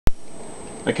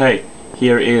Okay,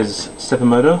 here is stepper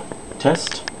motor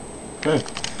test. Okay.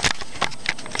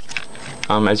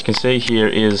 As you can see, here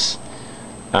is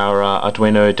our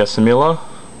Arduino decimiller.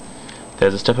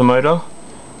 There's a stepper motor.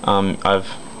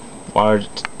 I've wired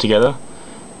it together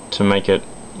to make it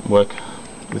work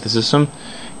with the system.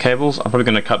 Cables, I'm probably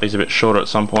going to cut these a bit shorter at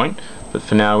some point, but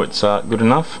for now it's good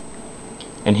enough.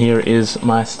 And here is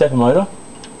my stepper motor.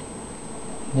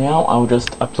 Now I'll just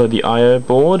upload the I/O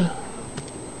board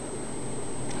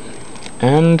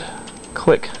and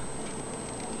click.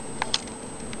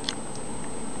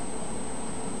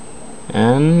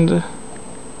 And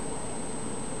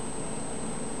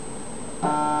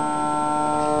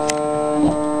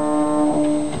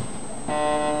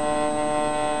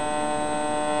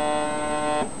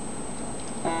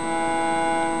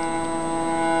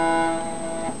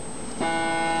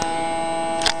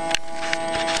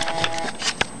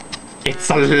it's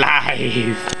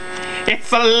alive!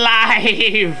 It's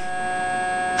alive!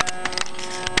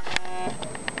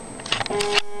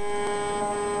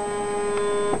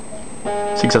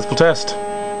 Successful test.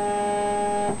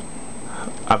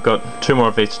 I've got 2 more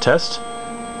of these to test,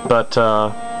 but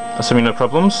assuming no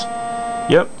problems,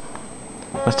 yep,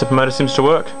 my stepper motor seems to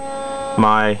work,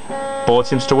 my board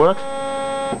seems to work,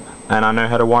 and I know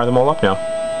how to wire them all up now.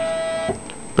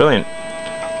 Brilliant.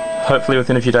 Hopefully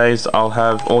within a few days I'll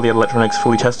have all the electronics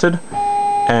fully tested,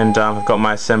 and I've got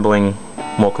my assembling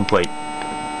more complete.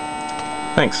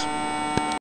 Thanks.